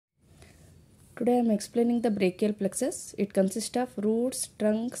Today I am explaining the brachial plexus. It consists of roots,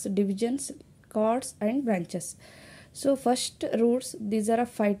 trunks, divisions, cords and branches. So first roots, these are of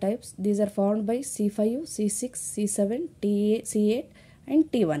 5 types. These are formed by C5, C6, C7, T8, C8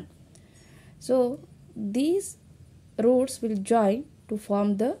 and T1. So these roots will join to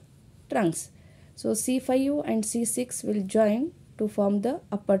form the trunks. So C5 and C6 will join to form the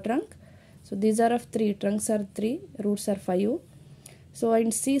upper trunk. So these are of 3, trunks are 3, roots are 5. So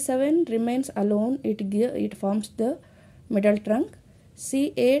and C7 remains alone, it forms the middle trunk.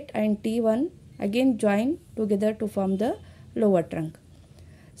 C8 and T1 again join together to form the lower trunk.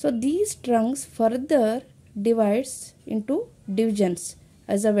 So these trunks further divides into divisions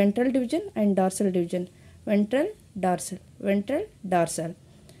as a ventral division and dorsal division. Ventral, dorsal, ventral, dorsal.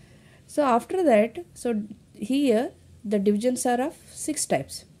 So after that, so here the divisions are of 6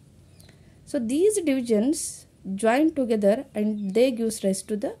 types. So these divisions join together and they gives rise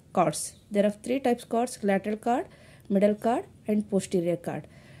to the cords. There are 3 types cords: lateral cord, middle cord and posterior cord.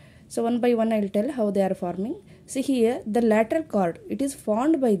 So one by one I will tell how they are forming. See here, the lateral cord, it is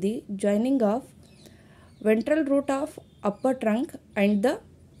formed by the joining of ventral root of upper trunk and the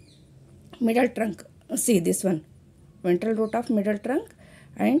middle trunk. See this one, ventral root of middle trunk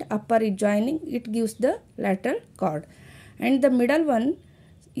and upper is joining, it gives the lateral cord. And the middle one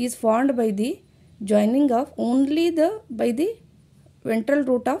is formed by the joining of only by the ventral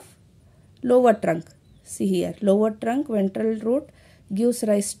root of lower trunk. See here, lower trunk ventral root gives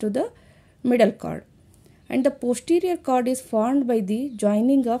rise to the middle cord. And the posterior cord is formed by the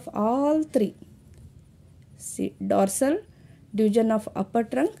joining of all 3. See, dorsal division of upper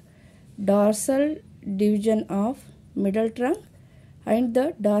trunk, dorsal division of middle trunk and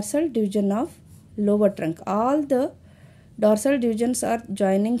the dorsal division of lower trunk. All the dorsal divisions are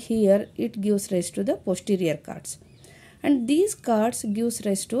joining here, it gives rise to the posterior cords. And these cords gives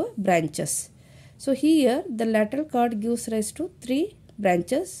rise to branches. So here the lateral cord gives rise to 3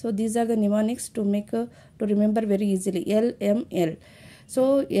 branches. So these are the mnemonics to remember very easily. L, M, L.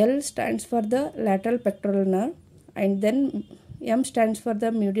 So L stands for the lateral pectoral nerve, and then M stands for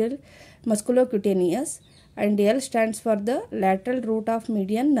the medial musculocutaneous, and L stands for the lateral root of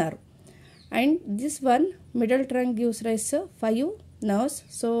median nerve. And this one, middle trunk, gives rise to 5 nerves.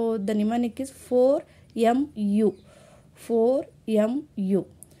 So the mnemonic is 4MU. 4MU.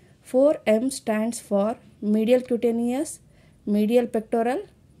 4M stands for medial cutaneous, medial pectoral,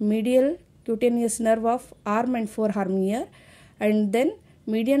 medial cutaneous nerve of arm and forearm here, and then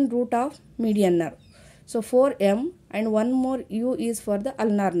median root of median nerve. So 4M, and one more U is for the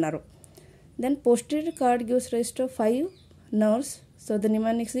ulnar nerve. Then posterior cord gives rise to 5 nerves. So the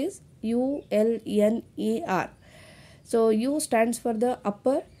mnemonic is ULNER. So U stands for the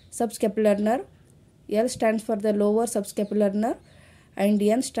upper subscapular nerve, L stands for the lower subscapular nerve, and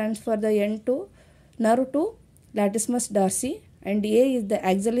N stands for the nerve to latissimus dorsi, and A is the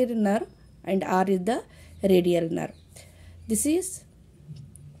axillary nerve and R is the radial nerve. This is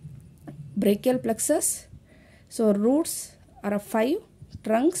brachial plexus. So roots are of 5,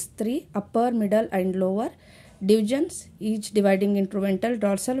 trunks 3, upper, middle and lower, divisions each dividing into ventral,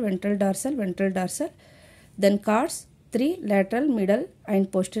 dorsal, ventral, dorsal, ventral, dorsal. Then cords 3, lateral, middle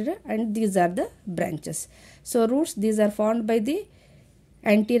and posterior, and these are the branches. So roots, these are formed by the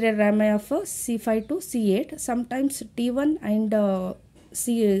anterior rami of C5 to C8. Sometimes T1 and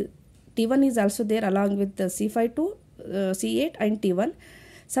T1 is also there along with the C5 to C8 and T1.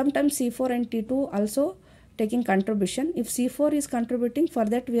 Sometimes C4 and T2 also taking contribution. If C4 is contributing, for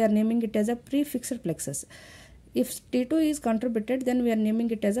that we are naming it as a prefixed plexus. If T2 is contributed, then we are naming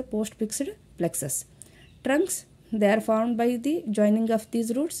it as a postfixed plexus. Trunks, they are formed by the joining of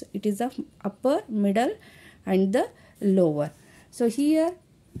these roots. It is of upper, middle and the lower. So here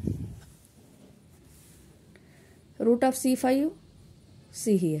root of C5,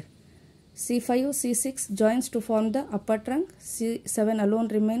 see here, C5, C6 joins to form the upper trunk, C7 alone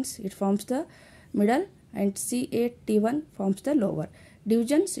remains, it forms the middle, and C8, T1 forms the lower.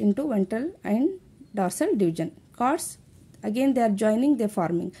 Divisions into ventral and dorsal division. Cords, again they are joining, they are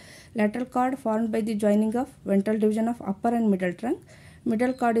forming. Lateral cord formed by the joining of ventral division of upper and middle trunk.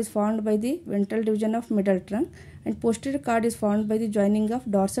 Middle cord is formed by the ventral division of middle trunk, and posterior cord is formed by the joining of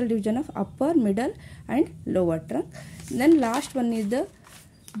dorsal division of upper, middle and lower trunk. Then last one is the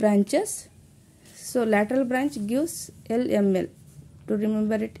branches. So lateral branch gives LML, to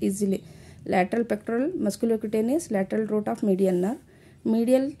remember it easily. Lateral pectoral musculocutaneous, lateral root of median nerve,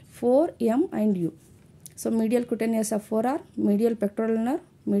 medial 4M and U. So medial cutaneous of forearm, medial pectoral nerve,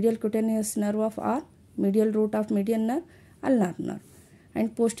 medial cutaneous nerve of arm, medial root of median nerve, ulnar nerve.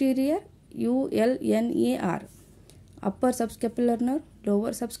 And posterior ULNER, upper subscapular nerve,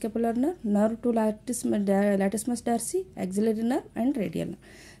 lower subscapular nerve, nerve to latissimus dorsi, axillary nerve and radial nerve.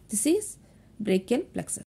 This is brachial plexus.